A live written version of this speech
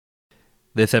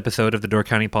This episode of the Door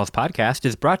County Pulse podcast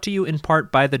is brought to you in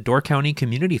part by the Door County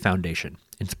Community Foundation,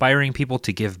 inspiring people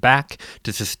to give back,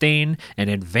 to sustain, and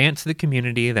advance the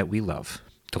community that we love.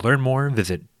 To learn more,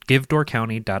 visit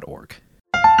givedoorcounty.org.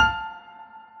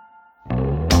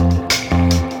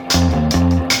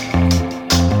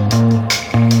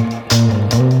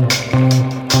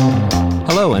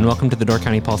 Hello and welcome to the Door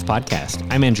County Pulse podcast.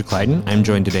 I'm Andrew Clyden. I'm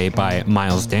joined today by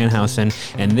Miles Danhausen,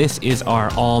 and this is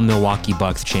our all Milwaukee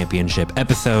Bucks championship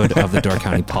episode of the Door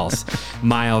County Pulse.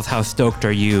 Miles, how stoked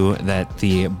are you that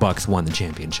the Bucks won the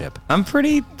championship? I'm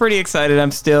pretty excited.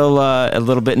 I'm still a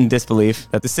little bit in disbelief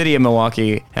that the city of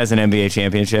Milwaukee has an NBA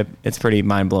championship. It's pretty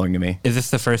mind-blowing to me. Is this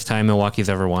the first time Milwaukee's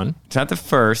ever won? It's not the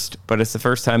first, but it's the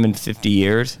first time in 50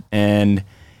 years, and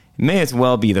it may as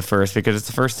well be the first because it's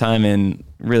the first time in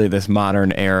really this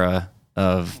modern era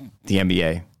of the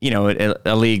NBA. You know,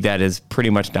 a league that is pretty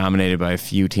much dominated by a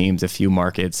few teams, a few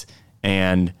markets,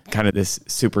 and kind of this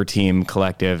super team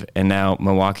collective. And now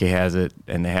Milwaukee has it,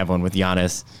 and they have one with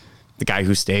Giannis, the guy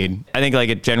who stayed. I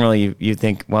think generally you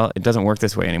think, well, it doesn't work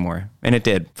this way anymore. And it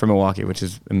did for Milwaukee, which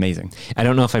is amazing. I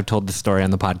don't know if I've told this story on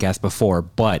the podcast before,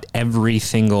 but every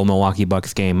single Milwaukee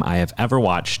Bucks game I have ever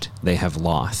watched, they have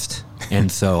lost.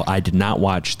 And so I did not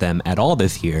watch them at all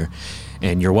this year.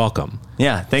 And you're welcome.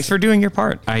 Yeah, thanks for doing your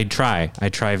part. I try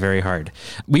very hard.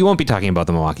 We won't be talking about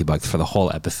the Milwaukee Bucks for the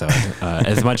whole episode,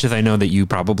 as much as I know that you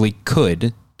probably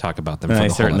could talk about them for the whole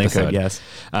episode. I certainly could, yes.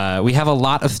 We have a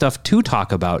lot of stuff to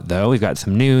talk about, though. We've got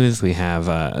some news. We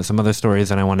have some other stories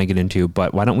that I want to get into,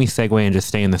 but why don't we segue and just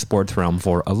stay in the sports realm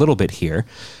for a little bit here.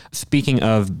 Speaking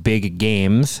of big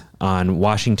games on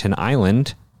Washington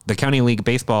Island, the County League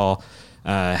Baseball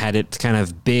had its kind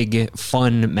of big,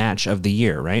 fun match of the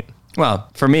year, right? Well,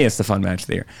 for me, it's the fun match of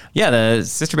the year. Yeah, the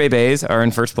Sister Bay Bays are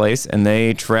in first place, and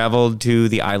they traveled to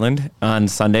the island on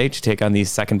Sunday to take on the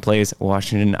second place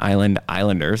Washington Island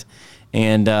Islanders.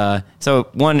 And so,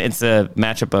 one, it's a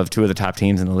matchup of two of the top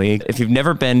teams in the league. If you've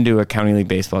never been to a County League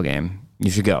baseball game,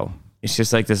 you should go. It's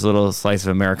just like this little slice of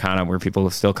Americana where people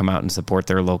still come out and support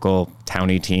their local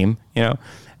towny team, you know?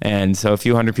 And so a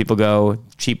few hundred people go,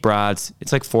 cheap brats.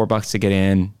 It's like $4 to get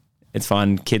in. It's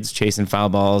fun. Kids chasing foul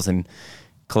balls and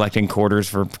collecting quarters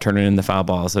for turning in the foul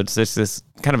ball. So it's just this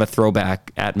kind of a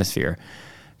throwback atmosphere.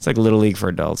 It's like Little League for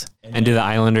adults. And do the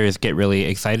Islanders get really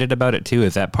excited about it too?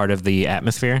 Is that part of the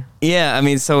atmosphere? Yeah, I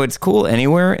mean, so it's cool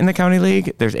anywhere in the County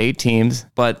League. There's 8 teams,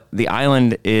 but the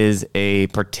Island is a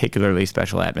particularly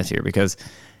special atmosphere because,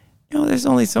 you know, there's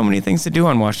only so many things to do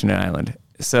on Washington Island.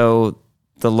 So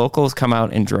the locals come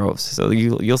out in droves. So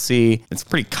you'll see, it's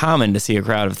pretty common to see a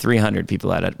crowd of 300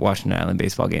 people at a Washington Island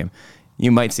baseball game.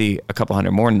 You might see a couple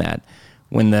hundred more than that.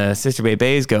 When the Sister Bay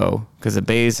Bays go, because the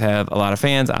Bays have a lot of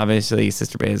fans, obviously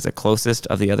Sister Bay is the closest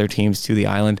of the other teams to the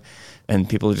island, and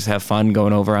people just have fun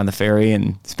going over on the ferry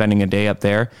and spending a day up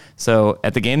there. So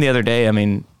at the game the other day, I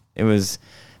mean, it was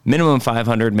minimum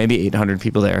 500, maybe 800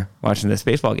 people there watching this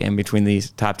baseball game between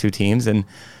these top two teams, and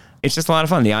it's just a lot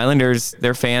of fun. The Islanders,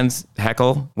 their fans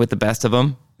heckle with the best of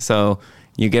them, so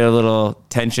you get a little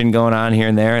tension going on here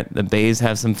and there. The Bays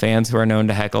have some fans who are known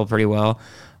to heckle pretty well.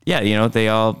 Yeah, you know, they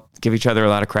all give each other a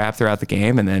lot of crap throughout the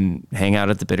game and then hang out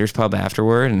at the Bitters Pub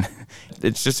afterward. And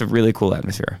it's just a really cool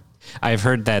atmosphere. I've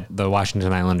heard that the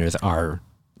Washington Islanders are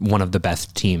one of the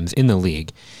best teams in the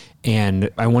league. And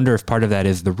I wonder if part of that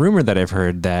is the rumor that I've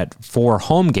heard that for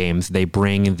home games, they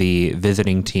bring the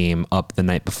visiting team up the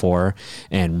night before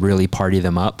and really party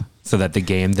them up so that the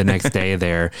game the next day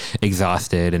they're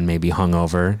exhausted and maybe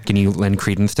hungover. Can you lend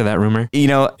credence to that rumor? You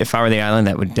know, if I were the Island,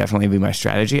 that would definitely be my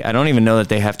strategy. I don't even know that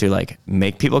they have to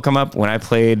make people come up. When I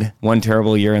played one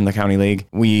terrible year in the County League,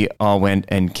 we all went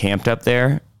and camped up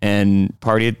there and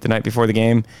partied the night before the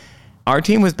game. Our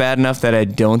team was bad enough that I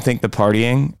don't think the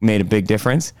partying made a big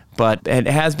difference, but it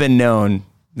has been known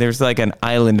there's like an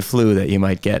island flu that you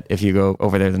might get if you go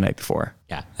over there the night before.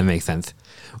 Yeah, that makes sense.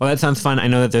 Well, that sounds fun. I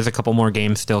know that there's a couple more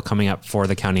games still coming up for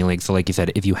the County League. So like you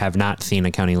said, if you have not seen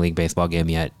a County League baseball game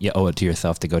yet, you owe it to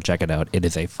yourself to go check it out. It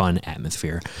is a fun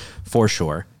atmosphere for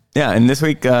sure. Yeah, and this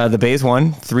week the Bays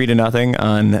won 3-0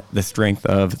 on the strength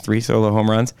of 3 solo home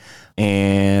runs.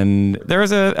 And there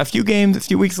was a few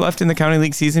weeks left in the County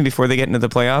League season before they get into the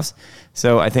playoffs.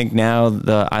 So I think now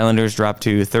the Islanders drop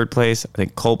to 3rd place. I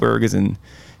think Kohlberg is in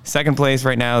 2nd place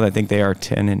right now. I think they are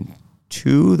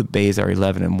 10-2. The Bays are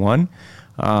 11-1.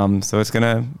 So it's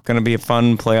gonna be a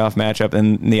fun playoff matchup,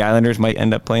 and the Islanders might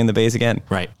end up playing the Bays again.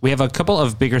 Right. We have a couple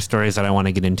of bigger stories that I want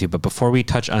to get into, but before we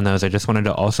touch on those, I just wanted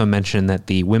to also mention that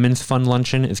the Women's Fund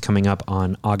Luncheon is coming up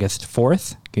on August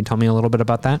 4th. Can you tell me a little bit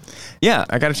about that? Yeah,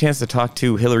 I got a chance to talk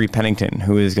to Hillary Pennington,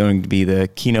 who is going to be the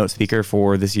keynote speaker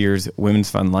for this year's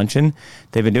Women's Fund Luncheon.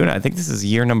 They've been doing it, I think this is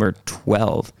year number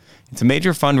 12. It's a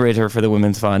major fundraiser for the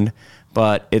Women's Fund,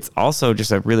 but it's also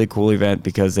just a really cool event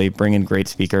because they bring in great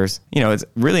speakers. You know, it's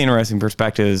really interesting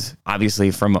perspectives,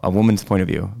 obviously from a woman's point of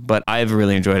view, but I've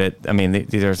really enjoyed it. I mean,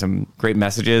 these are some great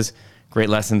messages, great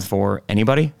lessons for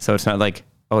anybody. So it's not like,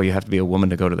 oh, you have to be a woman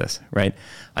to go to this, right?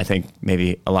 I think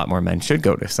maybe a lot more men should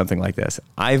go to something like this.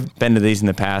 I've been to these in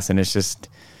the past, and it's just,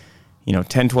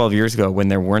 10, 12 years ago when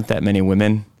there weren't that many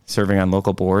women serving on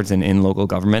local boards and in local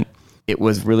government, it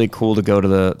was really cool to go to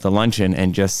the luncheon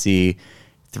and just see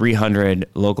 300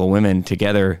 local women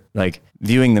together, like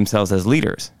viewing themselves as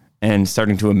leaders and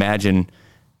starting to imagine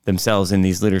themselves in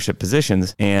these leadership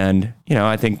positions. And,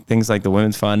 I think things like the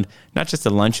Women's Fund, not just the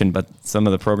luncheon, but some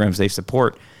of the programs they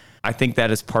support, I think that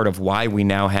is part of why we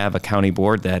now have a county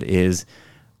board that is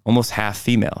almost half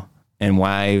female and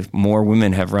why more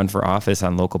women have run for office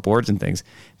on local boards and things,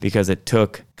 because it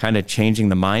took kind of changing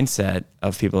the mindset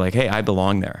of people like, hey, I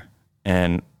belong there.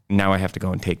 And now I have to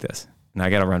go and take this. And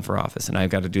I got to run for office and I've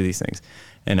got to do these things.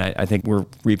 And I think we're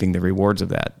reaping the rewards of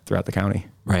that throughout the county.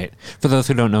 Right. For those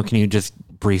who don't know, can you just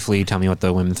briefly tell me what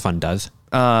the Women's Fund does?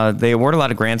 They award a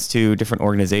lot of grants to different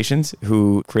organizations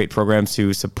who create programs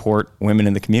to support women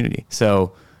in the community.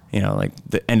 So, like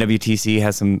the NWTC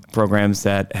has some programs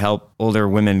that help older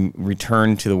women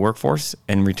return to the workforce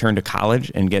and return to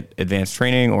college and get advanced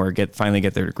training or finally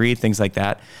get their degree, things like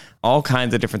that. All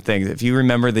kinds of different things. If you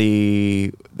remember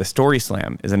the Story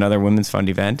Slam is another Women's Fund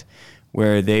event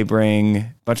where they bring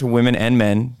a bunch of women and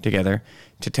men together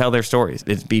to tell their stories.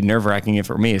 It'd be nerve-wracking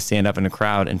for me to stand up in a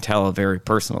crowd and tell a very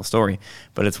personal story,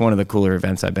 but it's one of the cooler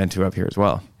events I've been to up here as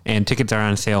well. And tickets are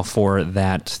on sale for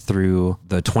that through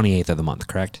the 28th of the month,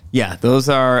 correct? Yeah, those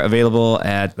are available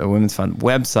at the Women's Fund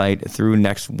website through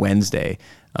next Wednesday.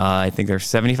 I think they're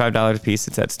 $75 a piece.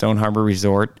 It's at Stone Harbor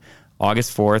Resort.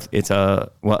 August 4th. It's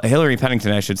Hillary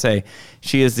Pennington, I should say.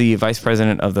 She is the vice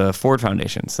president of the Ford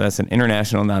Foundation. So that's an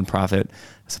international nonprofit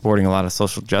supporting a lot of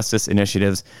social justice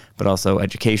initiatives, but also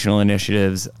educational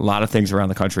initiatives, a lot of things around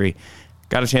the country.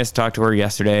 Got a chance to talk to her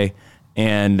yesterday.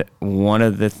 And one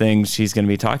of the things she's going to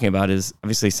be talking about is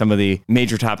obviously some of the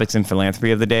major topics in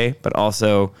philanthropy of the day, but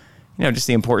also, just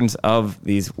the importance of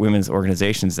these women's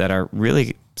organizations that are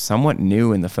really somewhat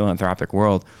new in the philanthropic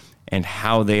world, and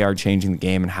how they are changing the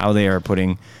game and how they are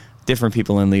putting different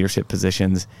people in leadership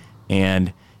positions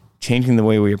and changing the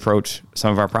way we approach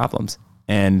some of our problems.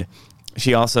 And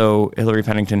Hillary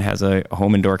Pennington has a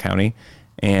home in Door County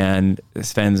and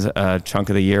spends a chunk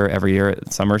of the year every year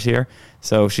at summers here.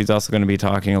 So she's also going to be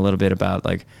talking a little bit about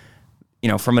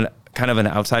from a kind of an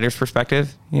outsider's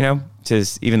perspective,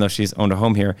 even though she's owned a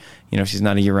home here, she's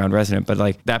not a year-round resident, but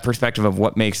like that perspective of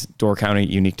what makes Door County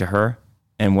unique to her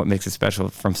and what makes it special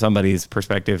from somebody's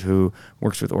perspective who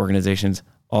works with organizations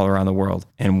all around the world,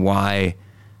 and why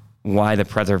the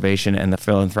preservation and the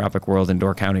philanthropic world in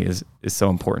Door County is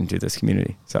so important to this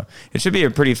community. So it should be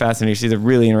a pretty fascinating. She's a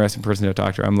really interesting person to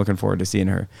talk to. I'm looking forward to seeing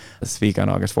her speak on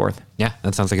August 4th. Yeah,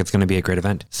 that sounds like it's going to be a great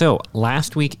event. So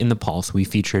last week in The Pulse, we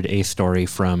featured a story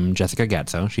from Jessica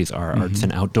Gatso. She's our arts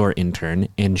and outdoor intern,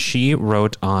 and she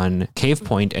wrote on Cave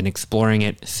Point and exploring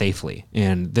it safely.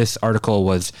 And this article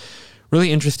was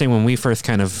really interesting when we first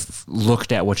kind of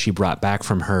looked at what she brought back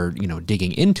from her,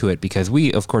 digging into it, because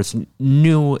we, of course,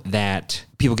 knew that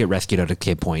people get rescued out of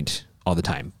Cave Point all the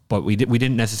time, but we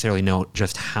didn't necessarily know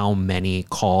just how many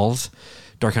calls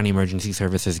Door County Emergency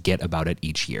Services get about it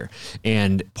each year.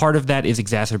 And part of that is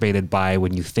exacerbated by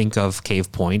when you think of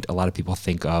Cave Point, a lot of people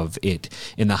think of it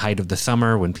in the height of the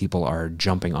summer when people are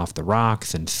jumping off the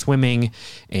rocks and swimming.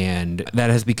 And that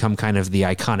has become kind of the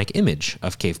iconic image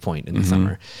of Cave Point in the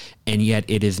summer. And yet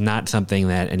it is not something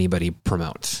that anybody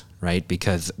promotes, right?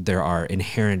 Because there are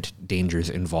inherent dangers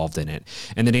involved in it.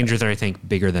 And the dangers are, I think,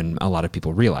 bigger than a lot of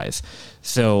people realize.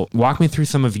 So walk me through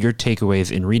some of your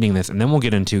takeaways in reading this, and then we'll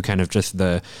get into kind of just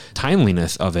the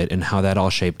timeliness of it and how that all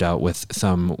shaped out with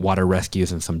some water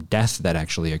rescues and some deaths that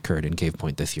actually occurred in Cave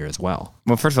Point this year as well.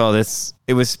 Well, first of all,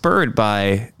 it was spurred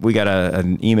by, we got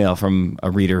an email from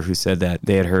a reader who said that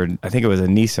they had heard, I think it was a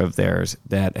niece of theirs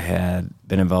that had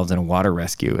been involved in a water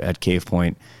rescue at Cave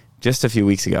Point just a few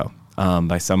weeks ago.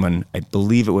 By someone, I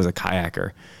believe it was a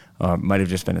kayaker, might have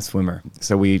just been a swimmer.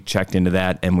 So we checked into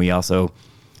that, and we also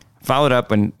followed up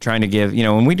when trying to give,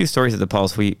 when we do stories at the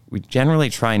Pulse, we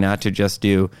generally try not to just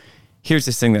do, here's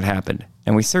this thing that happened.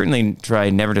 And we certainly try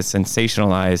never to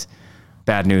sensationalize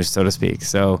bad news, so to speak.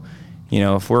 So,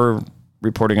 if we're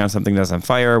reporting on something that's on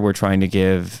fire, we're trying to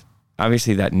give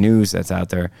obviously that news that's out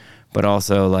there, but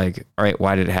also like, all right,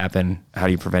 why did it happen? How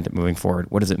do you prevent it moving forward?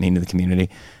 What does it mean to the community?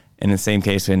 In the same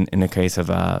case, in the case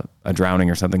of a drowning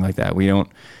or something like that, we don't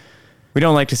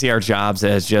like to see our jobs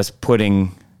as just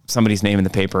putting somebody's name in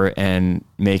the paper and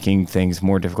making things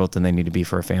more difficult than they need to be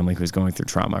for a family who's going through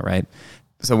trauma, right?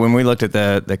 So when we looked at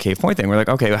the Cave Point thing, we're like,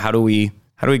 okay, how do we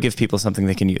give people something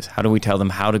they can use? How do we tell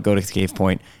them how to go to Cave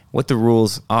Point, what the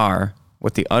rules are,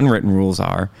 what the unwritten rules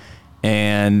are,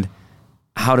 and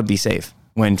how to be safe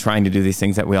when trying to do these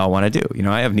things that we all want to do?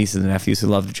 I have nieces and nephews who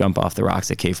love to jump off the rocks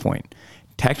at Cave Point.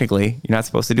 Technically, you're not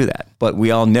supposed to do that, but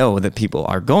we all know that people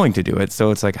are going to do it.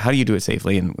 So it's like, how do you do it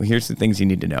safely? And here's the things you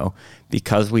need to know,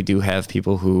 because we do have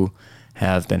people who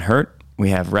have been hurt. We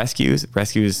have rescues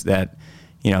that,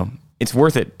 it's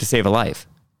worth it to save a life,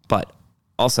 but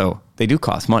also they do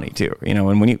cost money too.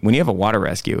 And when you have a water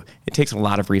rescue, it takes a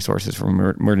lot of resources from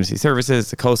emergency services,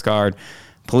 the Coast Guard,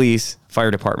 police,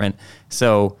 fire department.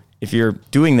 So if you're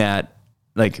doing that,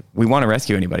 like, we want to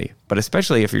rescue anybody, but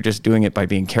especially if you're just doing it by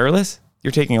being careless,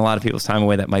 you're taking a lot of people's time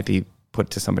away that might be put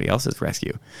to somebody else's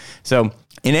rescue. So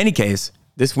in any case,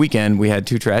 this weekend we had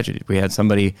two tragedies. We had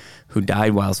somebody who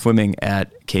died while swimming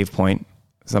at Cave Point,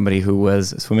 somebody who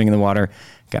was swimming in the water,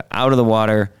 got out of the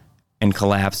water and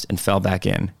collapsed and fell back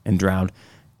in and drowned.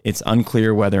 It's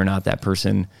unclear whether or not that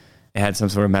person had some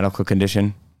sort of medical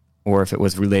condition, or if it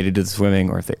was related to the swimming,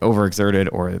 or if they overexerted,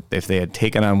 or if they had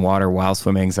taken on water while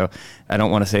swimming. So I don't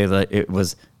want to say that it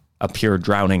was a pure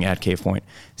drowning at Cave Point.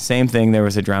 Same thing, there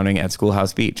was a drowning at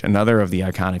Schoolhouse Beach, another of the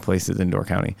iconic places in Door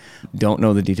County. Don't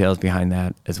know the details behind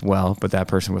that as well, but that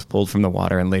person was pulled from the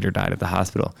water and later died at the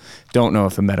hospital. Don't know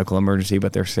if a medical emergency,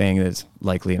 but they're saying that it's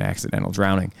likely an accidental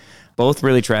drowning. Both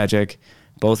really tragic,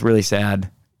 both really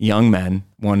sad, young men,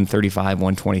 one 35,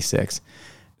 one 26.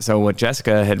 So what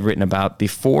Jessica had written about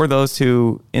before those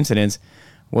two incidents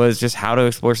was just how to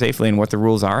explore safely and what the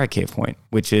rules are at Cave Point,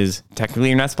 which is technically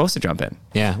you're not supposed to jump in.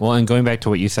 Yeah, well, and going back to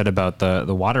what you said about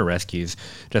the water rescues,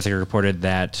 Jessica reported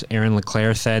that Aaron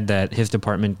LeClaire said that his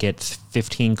department gets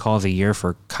 15 calls a year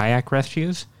for kayak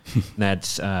rescues.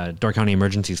 That's Door County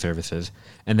Emergency Services.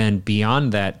 And then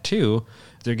beyond that, too,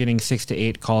 they're getting 6 to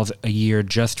 8 calls a year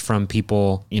just from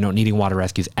people, needing water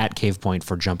rescues at Cave Point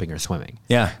for jumping or swimming.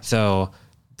 Yeah. So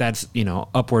that's,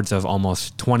 upwards of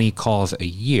almost 20 calls a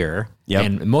year. Yep.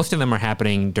 And most of them are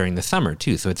happening during the summer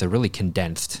too. So it's a really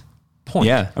condensed point.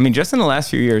 Yeah. I mean, just in the last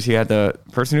few years, you had the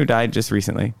person who died just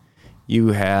recently. You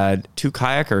had 2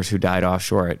 kayakers who died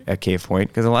offshore at Cave Point,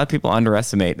 because a lot of people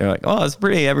underestimate. They're like, oh, it's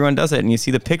pretty. Everyone does it. And you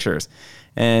see the pictures.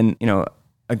 And,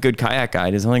 a good kayak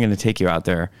guide is only going to take you out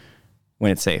there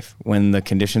when it's safe, when the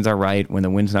conditions are right, when the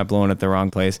wind's not blowing at the wrong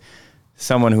place.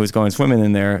 Someone who's going swimming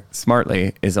in there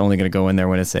smartly is only going to go in there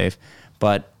when it's safe.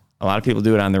 But a lot of people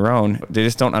do it on their own. They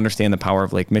just don't understand the power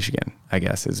of Lake Michigan, I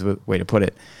guess is the way to put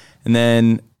it. And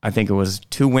then I think it was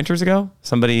 2 winters ago,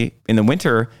 somebody in the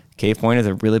winter, Cave Point is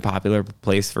a really popular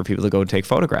place for people to go take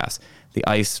photographs. The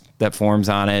ice that forms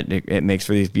on it makes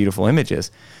for these beautiful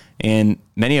images. And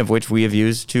many of which we have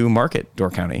used to market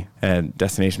Door County and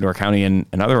Destination Door County and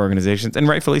other organizations. And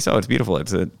rightfully so. It's beautiful.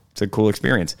 It's a cool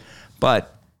experience.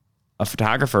 But a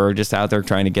photographer just out there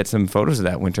trying to get some photos of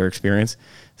that winter experience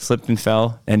slipped and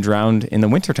fell and drowned in the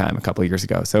wintertime a couple of years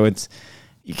ago. So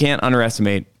you can't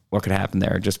underestimate what could happen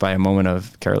there just by a moment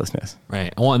of carelessness.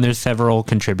 Right. Well, and there's several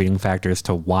contributing factors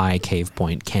to why Cave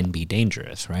Point can be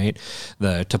dangerous, right?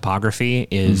 The topography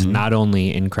is not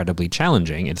only incredibly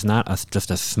challenging, it's not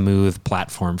just a smooth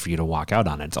platform for you to walk out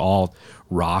on. It's all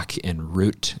rock and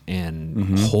root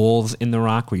and holes in the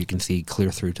rock where you can see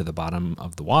clear through to the bottom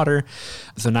of the water.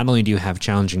 So not only do you have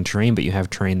challenging terrain, but you have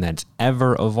terrain that's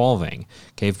ever evolving.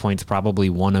 Cave Point's probably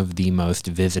one of the most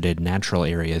visited natural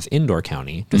areas in Door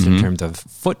County, just in terms of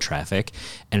foot traffic,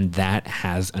 and that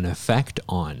has an effect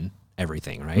on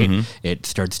everything, right? It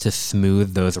starts to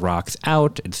smooth those rocks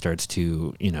out. It starts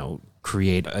to,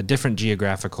 create a different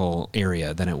geographical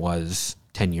area than it was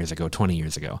 10 years ago, 20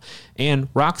 years ago. And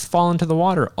rocks fall into the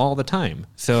water all the time.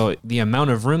 So the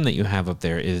amount of room that you have up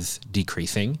there is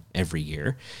decreasing every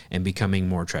year and becoming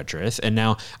more treacherous. And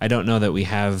now I don't know that we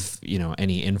have,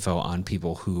 any info on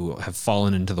people who have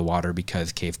fallen into the water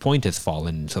because Cave Point has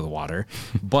fallen into the water.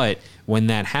 But when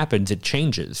that happens, it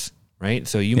changes, right?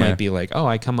 So you might be like, oh,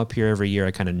 I come up here every year.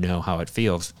 I kind of know how it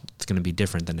feels. It's going to be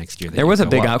different the next year. There was a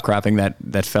big outcropping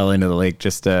that fell into the lake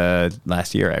just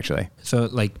last year, actually. So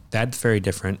that's very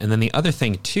different. And then the other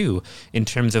thing too, in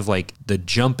terms of the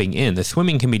jumping in, the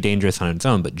swimming can be dangerous on its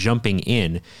own, but jumping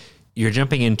in, you're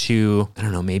jumping into, I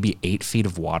don't know, maybe 8 feet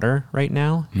of water right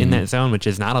now in that zone, which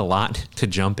is not a lot to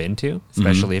jump into,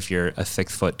 especially if you're a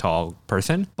 6 foot tall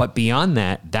person. But beyond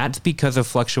that, that's because of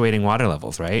fluctuating water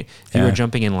levels, right? If you were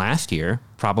jumping in last year,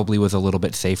 probably was a little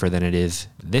bit safer than it is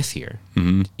this year.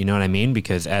 You know what I mean?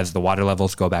 Because as the water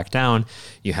levels go back down,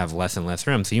 you have less and less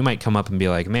room. So you might come up and be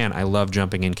like, man, I love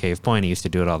jumping in Cave Point. I used to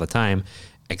do it all the time,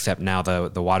 except now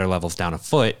the water level's down a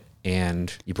foot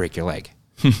and you break your leg.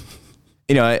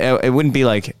 You know, it wouldn't be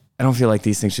like, I don't feel like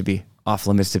these things should be off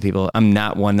limits to people. I'm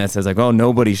not one that says like, oh,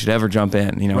 nobody should ever jump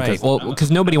in, you know. Right. Well,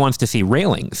 because nobody wants to see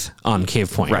railings on Cave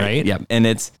Point, right? Yeah. And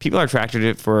it's, people are attracted to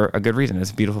it for a good reason.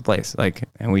 It's a beautiful place. Like,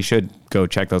 and we should go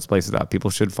check those places out.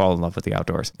 People should fall in love with the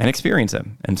outdoors and experience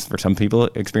them. And for some people,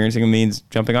 experiencing them means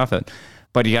jumping off it.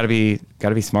 But you gotta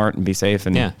be smart and be safe.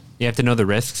 And yeah, you have to know the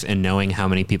risks, and knowing how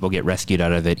many people get rescued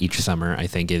out of it each summer, I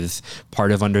think, is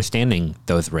part of understanding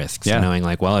those risks. Yeah. Knowing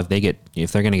like, well, if they're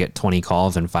going to get 20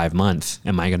 calls in 5 months,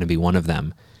 am I going to be one of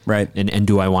them? Right. And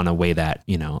do I want to weigh that,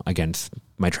 you know, against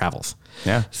my travels?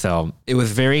 Yeah. So it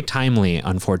was very timely,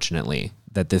 unfortunately,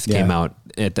 that this came out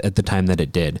at the time that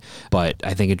it did. But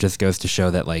I think it just goes to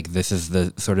show that like this is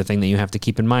the sort of thing that you have to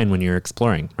keep in mind when you're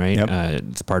exploring, right? Yep.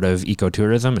 It's part of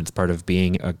ecotourism. It's part of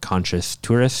being a conscious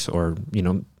tourist, or, you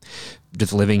know,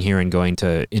 just living here and going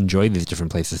to enjoy these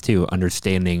different places too,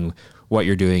 understanding what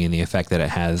you're doing and the effect that it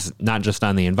has, not just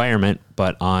on the environment,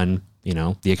 but on, you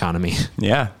know, the economy.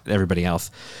 Yeah. Everybody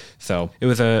else. So it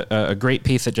was a great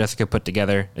piece that Jessica put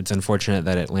together. It's unfortunate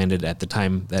that it landed at the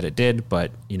time that it did,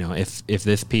 but, you know, if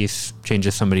this piece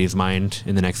changes somebody's mind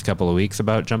in the next couple of weeks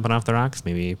about jumping off the rocks,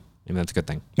 maybe that's a good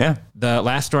thing. Yeah. The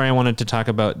last story I wanted to talk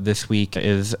about this week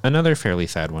is another fairly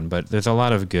sad one, but there's a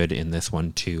lot of good in this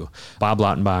one too. Bob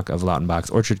Lautenbach of Lautenbach's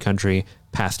Orchard Country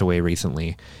passed away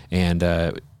recently, and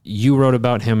you wrote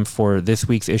about him for this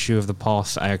week's issue of The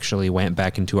Pulse. I actually went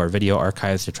back into our video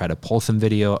archives to try to pull some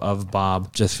video of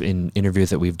Bob, just in interviews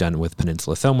that we've done with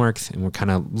Peninsula Filmworks, and we're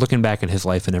kind of looking back at his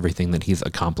life and everything that he's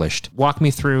accomplished. Walk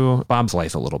me through Bob's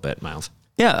life a little bit, Miles.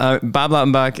 Yeah, Bob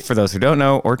Lautenbach, for those who don't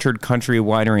know, Orchard Country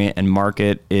Winery and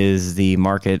Market is the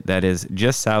market that is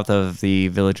just south of the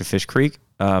village of Fish Creek,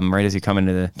 right as you come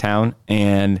into the town.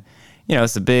 And, you know,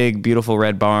 it's the big, beautiful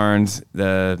red barns,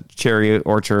 the cherry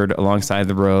orchard alongside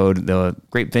the road, the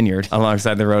great vineyard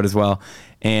alongside the road as well.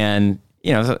 And,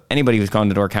 you know, so anybody who's gone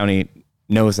to Door County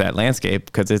knows that landscape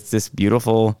because it's this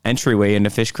beautiful entryway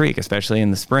into Fish Creek, especially in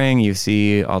the spring. You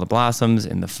see all the blossoms.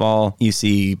 In the fall, you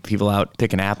see people out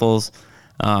picking apples.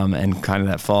 And kind of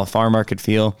that fall farm market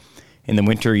feel. In the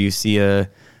winter, you see a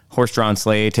horse-drawn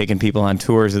sleigh taking people on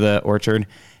tours of the orchard.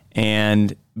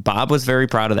 And Bob was very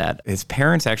proud of that. His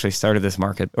parents actually started this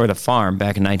market, or the farm,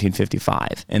 back in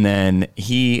 1955. And then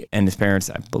he and his parents,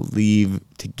 I believe,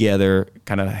 together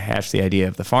kind of hashed the idea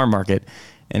of the farm market.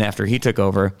 And after he took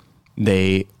over,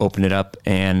 they opened it up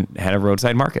and had a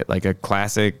roadside market, like a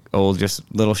classic old just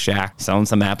little shack selling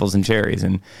some apples and cherries.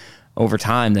 And over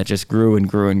time, that just grew and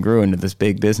grew and grew into this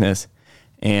big business.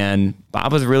 And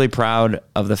Bob was really proud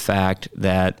of the fact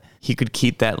that he could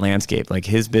keep that landscape. Like,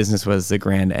 his business was the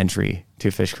grand entry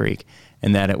to Fish Creek,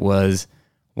 and that it was,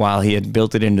 while he had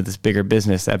built it into this bigger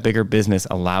business, that bigger business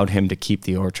allowed him to keep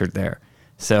the orchard there.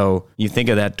 So you think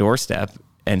of that doorstep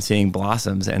and seeing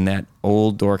blossoms and that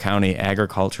old Door County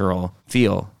agricultural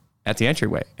feel at the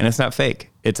entryway. And it's not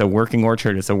fake. It's a working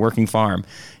orchard. It's a working farm.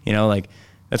 You know, like,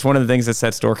 that's one of the things that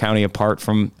sets Door County apart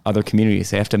from other communities.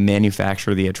 They have to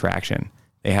manufacture the attraction.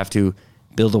 They have to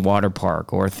build a water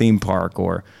park or a theme park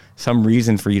or some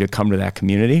reason for you to come to that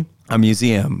community, a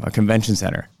museum, a convention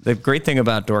center. The great thing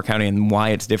about Door County and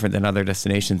why it's different than other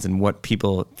destinations, and what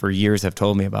people for years have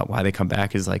told me about why they come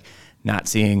back, is like not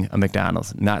seeing a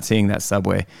McDonald's, not seeing that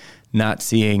Subway, not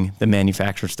seeing the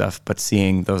manufactured stuff, but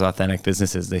seeing those authentic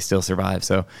businesses. They still survive.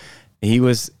 So he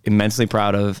was immensely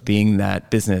proud of being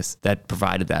that business that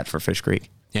provided that for Fish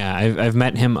Creek. Yeah, I've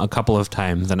met him a couple of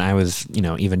times, and I was, you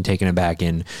know, even taken aback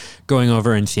in going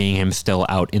over and seeing him still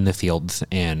out in the fields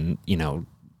and, you know,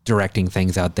 directing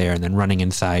things out there, and then running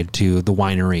inside to the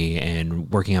winery and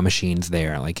working on machines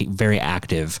there, like very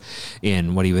active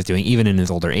in what he was doing, even in his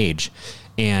older age.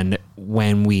 And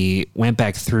when we went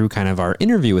back through kind of our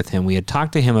interview with him, we had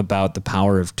talked to him about the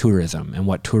power of tourism and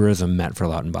what tourism meant for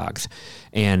Lautenbach's.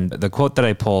 And the quote that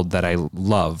I pulled that I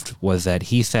loved was that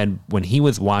he said when he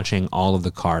was watching all of the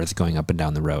cars going up and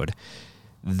down the road,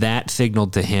 that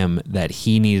signaled to him that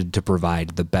he needed to provide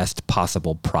the best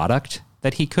possible product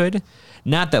that he could.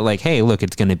 Not that like, hey, look,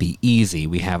 it's going to be easy.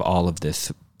 We have all of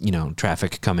this, you know,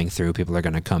 traffic coming through. People are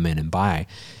going to come in and buy.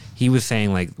 He was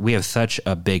saying like, we have such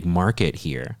a big market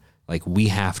here Like, we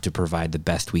have to provide the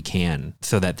best we can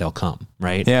so that they'll come,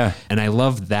 right? Yeah. And I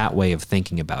love that way of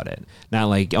thinking about it. Not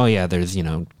like, oh yeah, there's,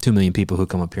 2 million people who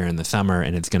come up here in the summer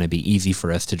and it's going to be easy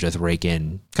for us to just rake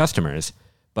in customers.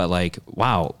 But like,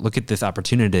 wow, look at this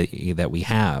opportunity that we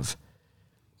have.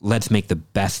 Let's make the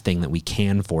best thing that we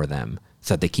can for them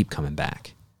so that they keep coming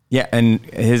back. Yeah. And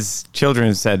his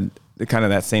children said kind of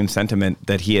that same sentiment,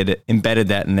 that he had embedded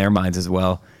that in their minds as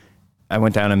well. I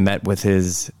went down and met with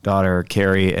his daughter,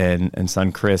 Carrie, and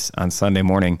son, Chris, on Sunday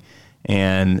morning.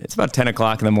 And it's about 10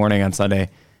 o'clock in the morning on Sunday.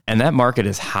 And that market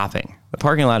is hopping. The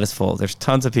parking lot is full. There's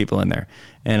tons of people in there.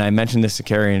 And I mentioned this to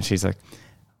Carrie, and she's like,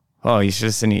 oh, you should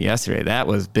have seen it yesterday. That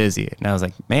was busy. And I was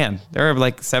like, man, there are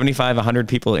like 75, 100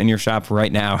 people in your shop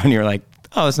right now. And you're like,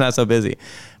 oh, it's not so busy.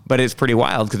 But it's pretty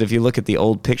wild, because if you look at the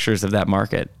old pictures of that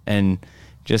market and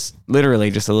just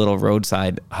literally just a little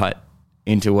roadside hut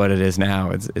into what it is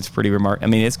now, it's pretty remarkable. I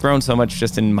mean, it's grown so much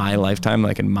just in my lifetime,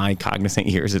 like in my cognizant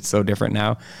years, it's so different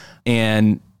now.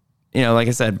 And, like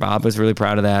I said, Bob was really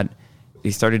proud of that. He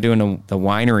started doing the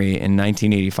winery in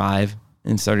 1985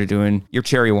 and started doing your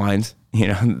cherry wines,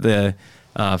 the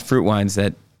fruit wines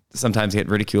that sometimes get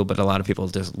ridiculed, but a lot of people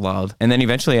just love. And then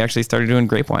eventually actually started doing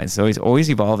grape wines. So he's always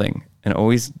evolving and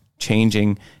always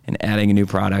changing and adding a new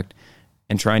product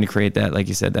and trying to create that, like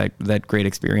you said, that great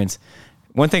experience.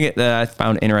 One thing that I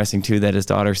found interesting too, that his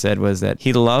daughter said, was that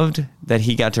he loved that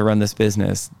he got to run this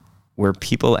business where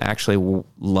people actually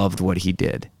loved what he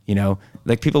did.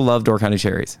 Like, people love Door County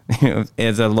cherries.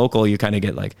 As a local, you kind of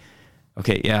get like,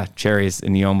 okay, yeah, cherries,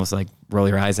 and you almost like roll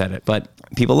your eyes at it. But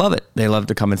people love it. They love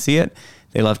to come and see it.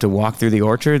 They love to walk through the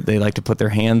orchard. They like to put their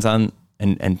hands on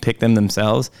and pick them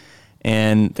themselves.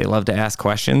 And they love to ask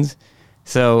questions.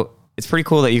 So it's pretty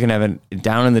cool that you can have a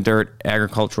down in the dirt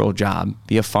agricultural job,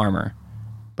 be a farmer,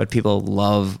 but people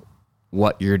love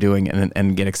what you're doing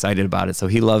and get excited about it. So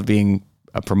he loved being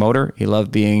a promoter. He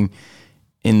loved being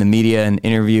in the media and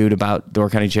interviewed about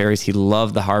Door County cherries. He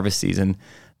loved the harvest season.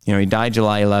 He died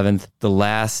July 11th. The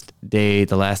last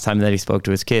time that he spoke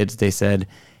to his kids, they said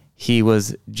he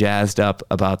was jazzed up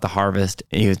about the harvest.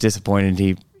 He was disappointed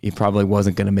he probably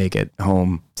wasn't going to make it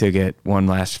home to get one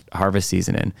last harvest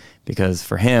season in, because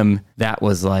for him, that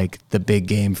was like the big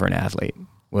game for an athlete,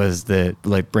 was the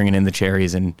like bringing in the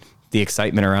cherries and the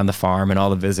excitement around the farm and all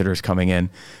the visitors coming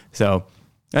in. So,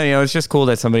 it's just cool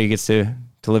that somebody gets to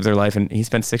live their life. And he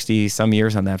spent 60 some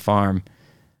years on that farm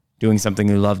doing something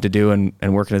he loved to do and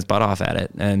working his butt off at it.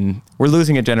 And we're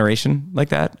losing a generation like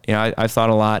that. I've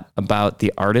thought a lot about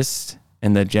the artists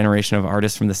and the generation of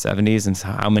artists from the 70s and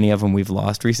how many of them we've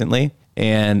lost recently.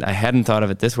 And I hadn't thought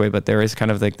of it this way, but there is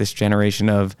kind of like this generation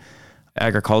of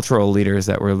agricultural leaders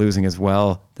that we're losing as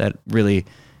well, that really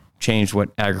changed what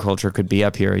agriculture could be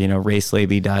up here. Ray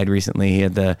Slaby died recently. He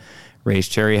had the Ray's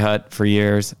Cherry Hut for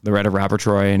years. Loretta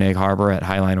Robertroy in Egg Harbor at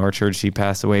Highline Orchard, she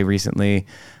passed away recently.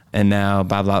 And now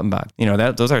Bob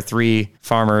Lautenbach. Those are 3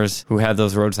 farmers who had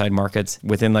those roadside markets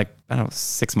within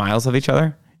 6 miles of each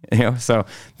other. So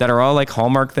that are all like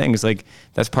hallmark things. Like,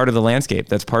 that's part of the landscape.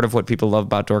 That's part of what people love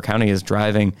about Door County, is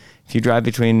driving. If you drive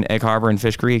between Egg Harbor and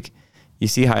Fish Creek, you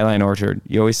see Highline Orchard.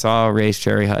 You always saw Ray's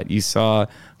Cherry Hut. You saw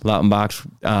Lautenbach's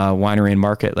winery and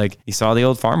market. Like, you saw the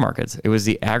old farm markets. It was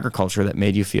the agriculture that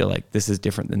made you feel like this is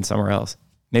different than somewhere else.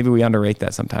 Maybe we underrate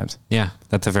that sometimes. Yeah,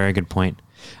 that's a very good point.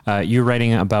 You're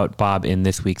writing about Bob in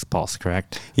this week's Pulse,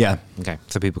 correct? Yeah. Okay,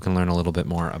 so people can learn a little bit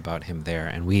more about him there.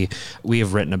 And we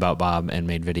have written about Bob and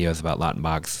made videos about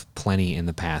Lautenbach's plenty in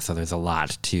the past, so there's a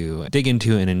lot to dig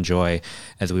into and enjoy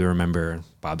as we remember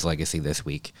Bob's legacy this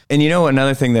week. And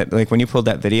another thing that, like, when you pulled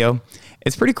that video,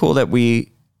 it's pretty cool that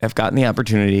we have gotten the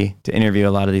opportunity to interview a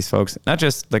lot of these folks, not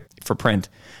just like for print,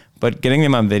 but getting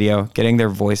them on video, getting their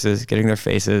voices, getting their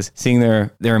faces, seeing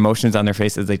their emotions on their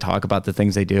faces as they talk about the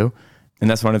things they do. And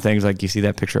that's one of the things, like, you see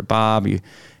that picture of Bob,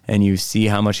 and you see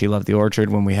how much he loved the orchard.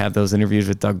 When we have those interviews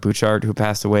with Doug Bouchard, who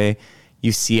passed away,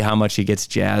 you see how much he gets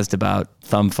jazzed about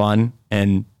Thumb Fun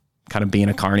and kind of being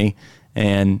a carny.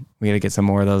 And we got to get some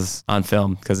more of those on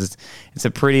film, because it's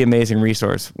a pretty amazing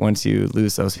resource once you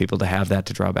lose those people, to have that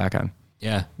to draw back on.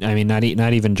 Yeah, I mean, not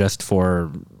even just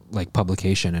for like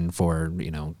publication and for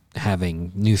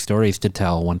having new stories to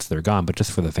tell once they're gone, but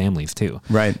just for the families too.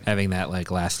 Right, having that like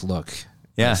last look.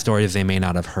 Yeah, stories they may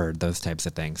not have heard, those types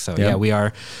of things. So yeah,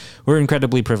 we're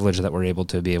incredibly privileged that we're able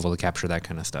to capture that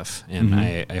kind of stuff, and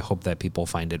I hope that people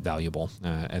find it valuable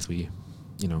as we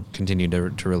continue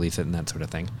to release it and that sort of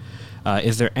thing.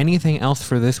 Is there anything else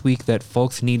for this week that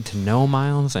folks need to know,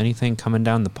 Miles? Anything coming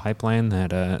down the pipeline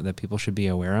that people should be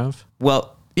aware of?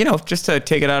 Well, just to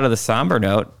take it out of the somber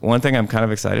note, one thing I'm kind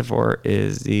of excited for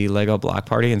is the Lego Block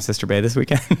Party in Sister Bay this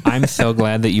weekend. I'm so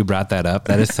glad that you brought that up.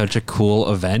 That is such a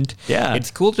cool event. Yeah. It's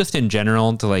cool just in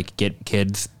general to like get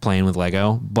kids playing with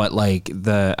Lego, but like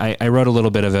I wrote a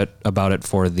little bit of it about it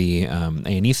for the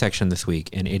A&E section this week,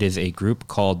 and it is a group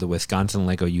called the Wisconsin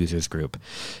Lego Users Group,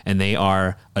 and they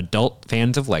are adult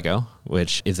fans of Lego,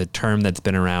 which is a term that's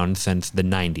been around since the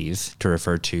 90s to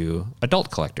refer to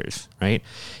adult collectors, right?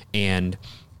 And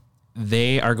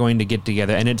they are going to get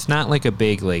together, and it's not like a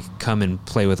big like come and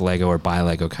play with Lego or buy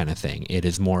Lego kind of thing. It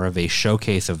is more of a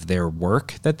showcase of their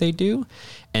work that they do,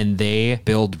 and they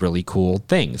build really cool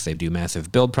things. They do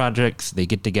massive build projects. They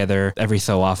get together every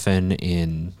so often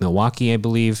in Milwaukee, I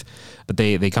believe, but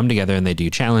they come together and they do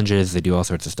challenges. They do all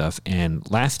sorts of stuff. And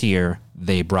last year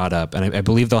they brought up, and I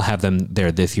believe they'll have them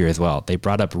there this year as well, they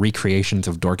brought up recreations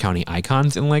of Door County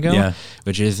icons in Lego,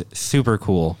 which is super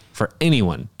cool for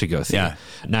anyone to go see. Yeah.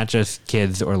 Not just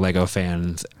kids or Lego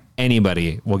fans.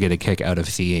 Anybody will get a kick out of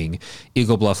seeing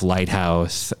Eagle Bluff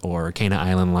Lighthouse or Cana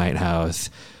Island Lighthouse.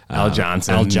 Al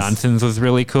Johnson's was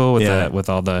really cool with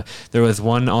all the. There was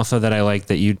one also that I liked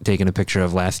that you'd taken a picture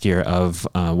of last year of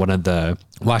one of the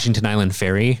Washington Island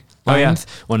ferry lines,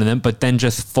 one of them, but then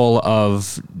just full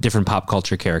of different pop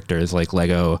culture characters like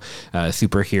Lego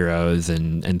superheroes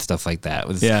and stuff like that. It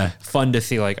was fun to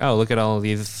see, like, oh, look at all of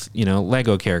these,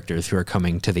 Lego characters who are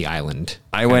coming to the island.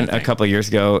 I went a couple of years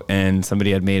ago and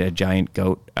somebody had made a giant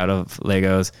goat out of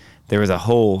Legos. There was a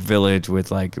whole village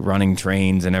with like running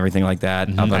trains and everything like that.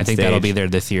 Mm-hmm. I think that'll be there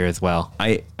this year as well.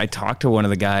 I talked to one of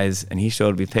the guys and he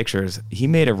showed me pictures. He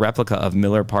made a replica of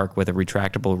Miller Park with a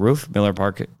retractable roof. Miller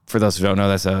Park, for those who don't know,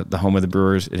 that's the home of the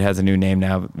Brewers. It has a new name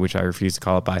now, which I refuse to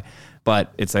call it by.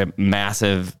 But it's a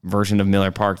massive version of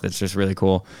Miller Park that's just really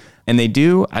cool. And they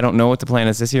do, I don't know what the plan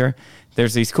is this year.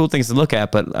 There's these cool things to look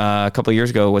at, but a couple of years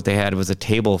ago, what they had was a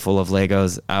table full of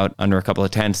Legos out under a couple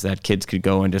of tents that kids could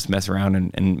go and just mess around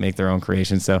and make their own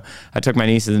creations. So I took my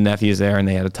nieces and nephews there, and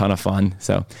they had a ton of fun.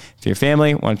 So if you're a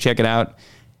family, want to check it out.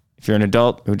 If you're an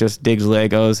adult who just digs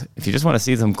Legos, if you just want to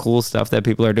see some cool stuff that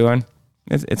people are doing,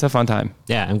 it's a fun time.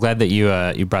 Yeah, I'm glad that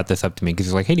you brought this up to me because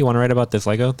you're like, hey, do you want to write about this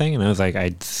Lego thing? And I was like,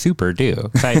 I super do.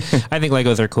 I think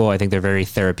Legos are cool. I think they're very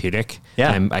therapeutic.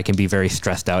 Yeah. I can be very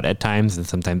stressed out at times, and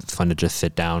sometimes it's fun to just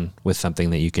sit down with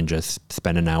something that you can just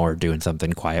spend an hour doing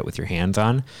something quiet with your hands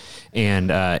on.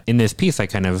 And in this piece, I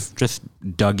kind of just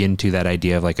dug into that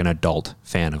idea of like an adult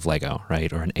fan of Lego,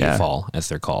 right? Or an AFOL, as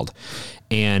they're called.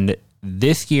 And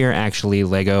this year, actually,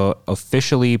 Lego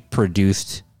officially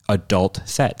produced adult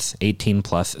sets, 18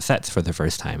 plus sets for the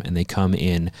first time. And they come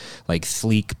in like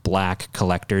sleek black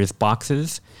collector's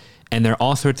boxes. And they're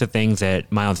all sorts of things that,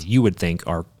 Miles, you would think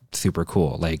are super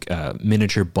cool, like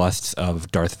miniature busts of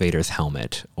Darth Vader's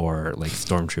helmet or like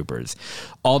stormtroopers,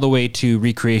 all the way to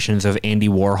recreations of Andy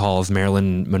Warhol's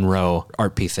Marilyn Monroe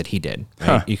art piece that he did.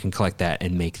 Right? You can collect that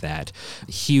and make that.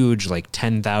 Huge, like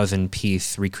 10,000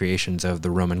 piece recreations of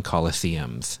the Roman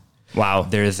Colosseums. Wow.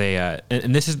 There's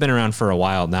and this has been around for a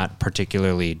while, not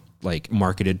particularly like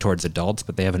marketed towards adults,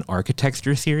 but they have an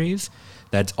architecture series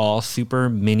that's all super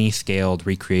mini scaled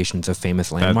recreations of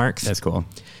famous landmarks. That's cool.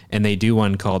 And they do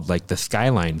one called like the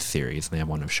Skyline series. They have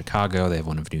one of Chicago, they have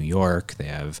one of New York, they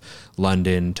have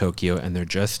London, Tokyo, and they're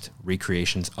just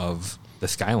recreations of the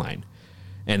skyline.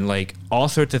 And like all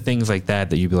sorts of things like that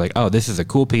you'd be like, oh, this is a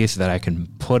cool piece that I can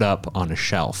put up on a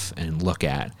shelf and look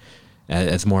at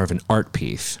as more of an art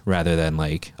piece rather than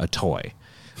like a toy.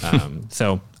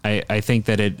 So I think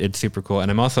that it's super cool. And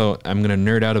I'm going to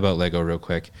nerd out about Lego real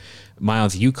quick.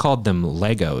 Miles, you called them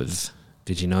Legos.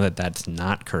 Did you know that that's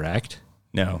not correct?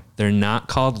 No. They're not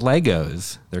called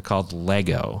Legos. They're called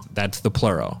Lego. That's the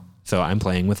plural. So I'm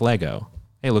playing with Lego.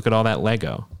 Hey, look at all that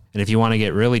Lego. And if you want to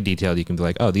get really detailed, you can be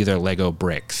like, oh, these are Lego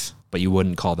bricks, but you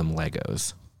wouldn't call them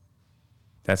Legos.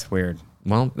 That's weird.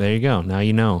 Well, there you go. Now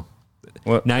you know.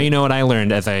 Now you know what I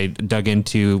learned as I dug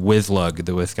into WizLug,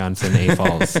 the Wisconsin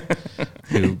AFOLs,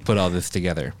 who put all this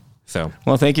together. So,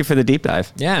 well, thank you for the deep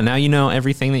dive. Yeah, now you know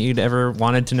everything that you'd ever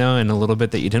wanted to know and a little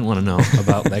bit that you didn't want to know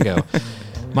about Lego.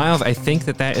 Miles, I think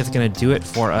that is going to do it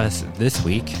for us this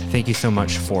week. Thank you so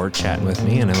much for chatting with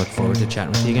me, and I look forward to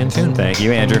chatting with you again soon. Thank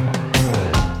you, Andrew.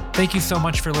 Thank you so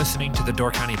much for listening to the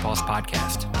Door County Pulse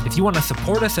podcast. If you want to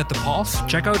support us at the Pulse,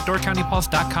 check out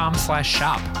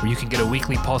doorcountypulse.com/shop, where you can get a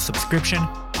weekly Pulse subscription,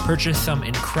 purchase some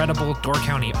incredible Door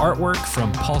County artwork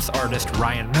from Pulse artist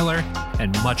Ryan Miller,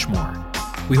 and much more.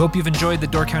 We hope you've enjoyed the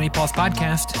Door County Pulse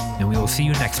podcast, and we will see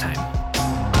you next time.